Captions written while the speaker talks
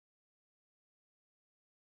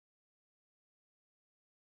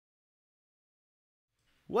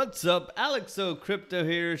What's up? Alexo Crypto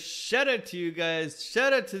here. Shout out to you guys.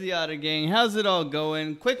 Shout out to the Otter Gang. How's it all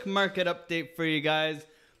going? Quick market update for you guys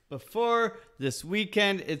before this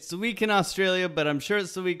weekend. It's the week in Australia, but I'm sure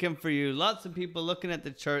it's the weekend for you. Lots of people looking at the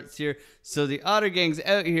charts here. So the Otter Gang's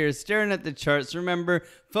out here staring at the charts. Remember,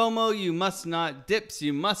 FOMO, you must not. Dips,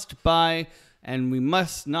 you must buy. And we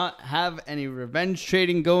must not have any revenge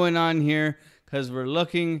trading going on here because we're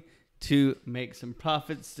looking to make some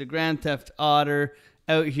profits. The Grand Theft Otter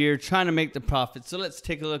out here trying to make the profit. So let's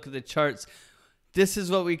take a look at the charts. This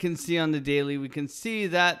is what we can see on the daily. We can see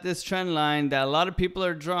that this trend line that a lot of people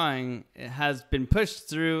are drawing, it has been pushed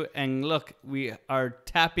through, and look, we are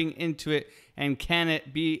tapping into it. And can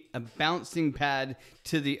it be a bouncing pad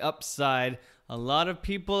to the upside? A lot of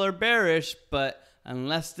people are bearish, but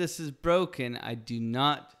unless this is broken, I do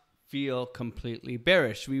not feel completely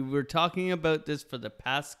bearish. We were talking about this for the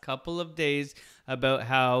past couple of days about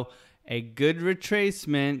how a good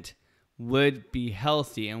retracement would be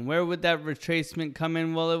healthy. And where would that retracement come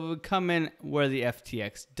in? Well, it would come in where the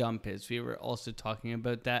FTX dump is. We were also talking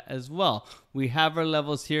about that as well. We have our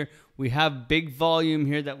levels here. We have big volume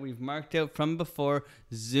here that we've marked out from before.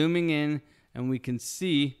 Zooming in, and we can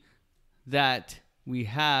see that we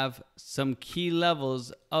have some key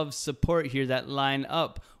levels of support here that line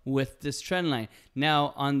up with this trend line.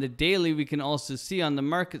 Now, on the daily, we can also see on the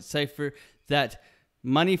market cipher that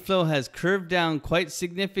money flow has curved down quite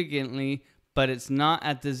significantly, but it's not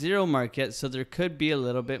at the zero mark yet, so there could be a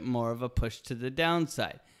little bit more of a push to the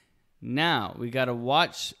downside. Now, we got to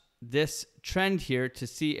watch this trend here to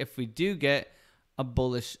see if we do get a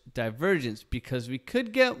bullish divergence, because we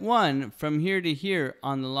could get one from here to here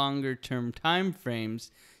on the longer term time frames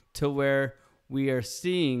to where we are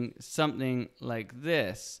seeing something like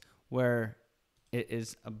this, where it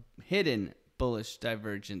is a hidden bullish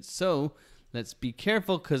divergence. So let's be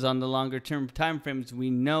careful, because on the longer term time frames, we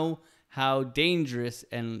know how dangerous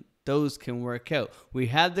and those can work out. We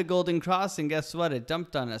had the golden cross, and guess what? It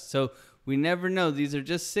dumped on us. So we never know. These are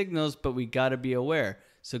just signals, but we got to be aware.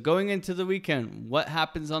 So going into the weekend, what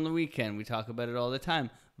happens on the weekend? We talk about it all the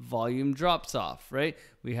time. Volume drops off, right?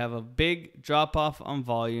 We have a big drop off on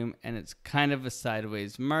volume, and it's kind of a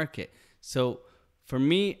sideways market. So for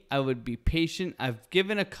me, I would be patient. I've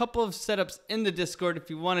given a couple of setups in the Discord.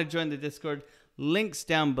 If you want to join the Discord, links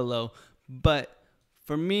down below. But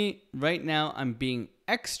for me, right now, I'm being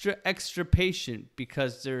extra patient,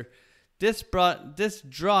 because this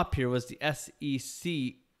drop here was the SEC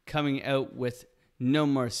coming out with no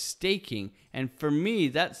more staking. And for me,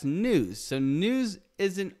 that's news. So news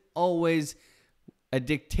isn't always a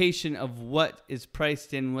dictation of what is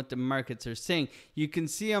priced in, what the markets are saying. You can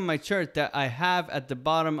see on my chart that I have at the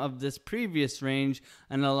bottom of this previous range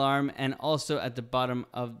an alarm, and also at the bottom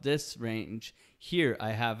of this range here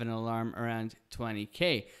I have an alarm around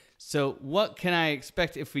 20K. So what can I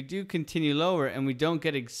expect if we do continue lower and we don't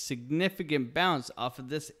get a significant bounce off of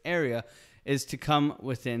this area? Is to come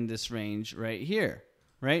within this range right here,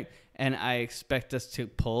 right? And I expect us to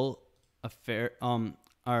pull a fair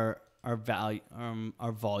our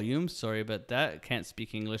volume, sorry about that, can't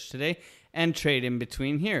speak English today, and trade in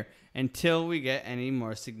between here until we get any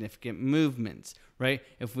more significant movements, right?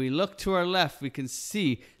 If we look to our left, we can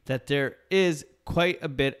see that there is quite a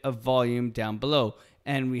bit of volume down below,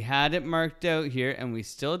 and we had it marked out here, and we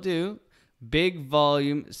still do. Big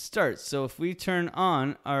volume starts. So if we turn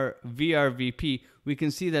on our VRVP, we can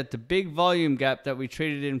see that the big volume gap that we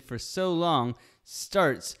traded in for so long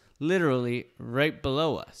starts literally right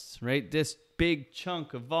below us, right? This big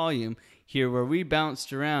chunk of volume here where we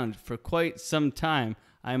bounced around for quite some time,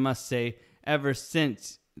 I must say, ever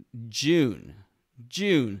since June.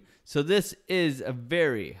 So this is a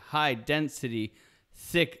very high density,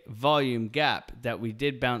 thick volume gap that we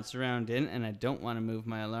did bounce around in, and I don't want to move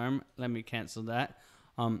my alarm. Let me cancel that.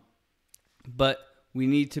 But we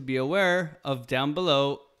need to be aware of down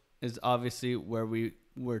below is obviously where we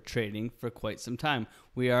were trading for quite some time.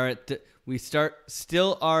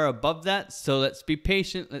 Still are above that, so let's be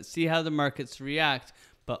patient. Let's see how the markets react.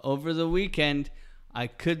 But over the weekend, I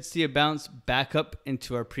could see a bounce back up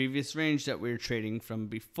into our previous range that we were trading from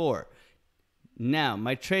before. Now,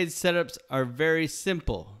 my trade setups are very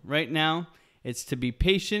simple. Right now, it's to be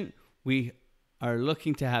patient. We are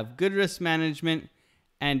looking to have good risk management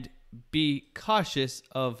and be cautious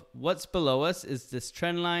of what's below us is this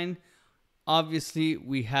trend line. Obviously,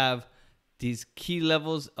 we have these key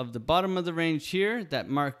levels of the bottom of the range here that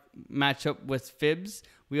match up with fibs.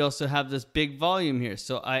 We also have this big volume here.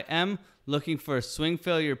 So I am looking for a swing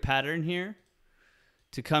failure pattern here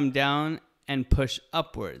to come down and push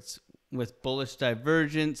upwards with bullish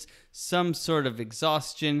divergence, some sort of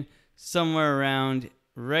exhaustion somewhere around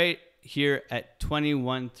right here at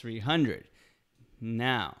 21,300.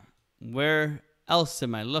 Now, where else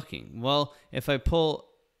am I looking? Well, if I pull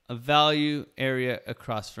a value area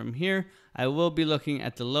across from here, I will be looking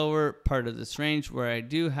at the lower part of this range where I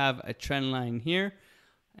do have a trend line here.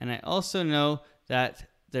 And I also know that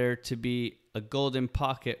there to be a golden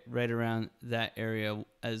pocket right around that area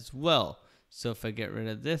as well. So if I get rid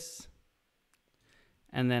of this,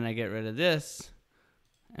 and then I get rid of this,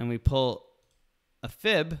 and we pull a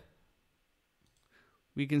fib,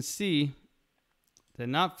 we can see that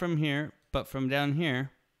not from here, but from down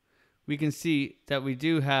here, we can see that we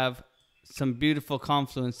do have some beautiful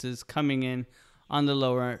confluences coming in on the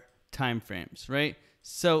lower time frames, right?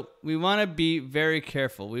 So we want to be very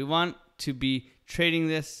careful. We want to be trading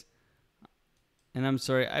this, and I'm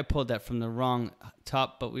sorry, I pulled that from the wrong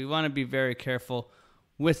top, but we want to be very careful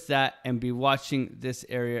with that and be watching this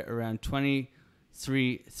area around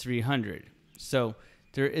 23,300. So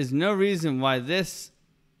there is no reason why this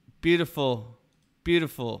beautiful,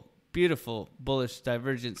 beautiful, beautiful bullish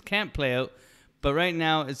divergence can't play out. But right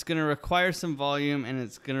now it's going to require some volume, and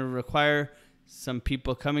it's going to require some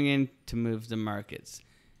people coming in to move the markets.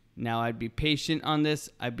 Now I'd be patient on this.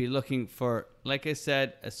 I'd be looking for, like I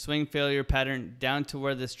said, a swing failure pattern down to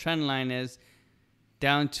where this trend line is,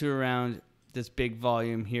 down to around this big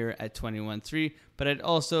volume here at 21.3. But I'd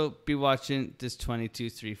also be watching this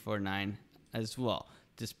 22.349 as well,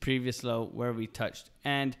 this previous low where we touched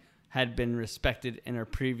and had been respected in our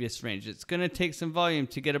previous range. It's going to take some volume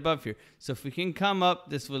to get above here. So if we can come up,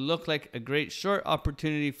 this would look like a great short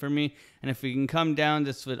opportunity for me. And if we can come down,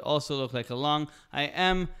 this would also look like a long. I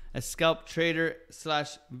am a scalp trader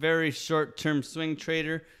slash very short-term swing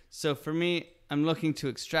trader. So for me, I'm looking to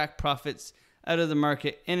extract profits out of the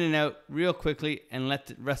market, in and out real quickly, and let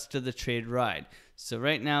the rest of the trade ride. So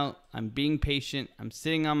right now, I'm being patient. I'm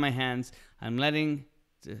sitting on my hands. I'm letting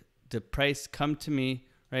the price come to me,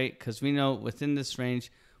 right? Because we know within this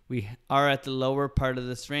range, we are at the lower part of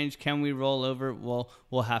this range. Can we roll over? Well,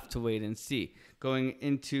 we'll have to wait and see. Going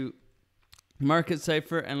into market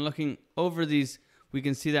Cipher and looking over these, we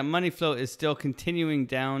can see that money flow is still continuing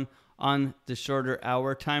down on the shorter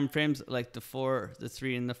hour time frames, like the 4, the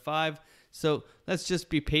 3, and the 5. So let's just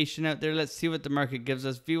be patient out there. Let's see what the market gives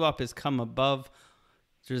us. VWAP has come above.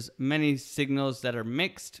 There's many signals that are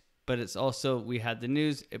mixed, but it's also, we had the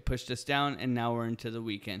news, it pushed us down, and now we're into the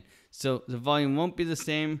weekend. So the volume won't be the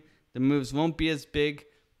same, the moves won't be as big,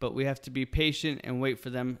 but we have to be patient and wait for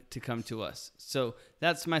them to come to us. So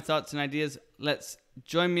that's my thoughts and ideas. Let's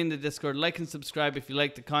join me in the Discord. Like and subscribe if you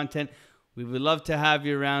like the content. We would love to have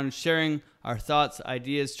you around sharing our thoughts,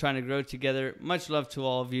 ideas, trying to grow together. Much love to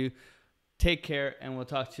all of you. Take care, and we'll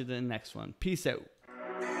talk to you in the next one. Peace out.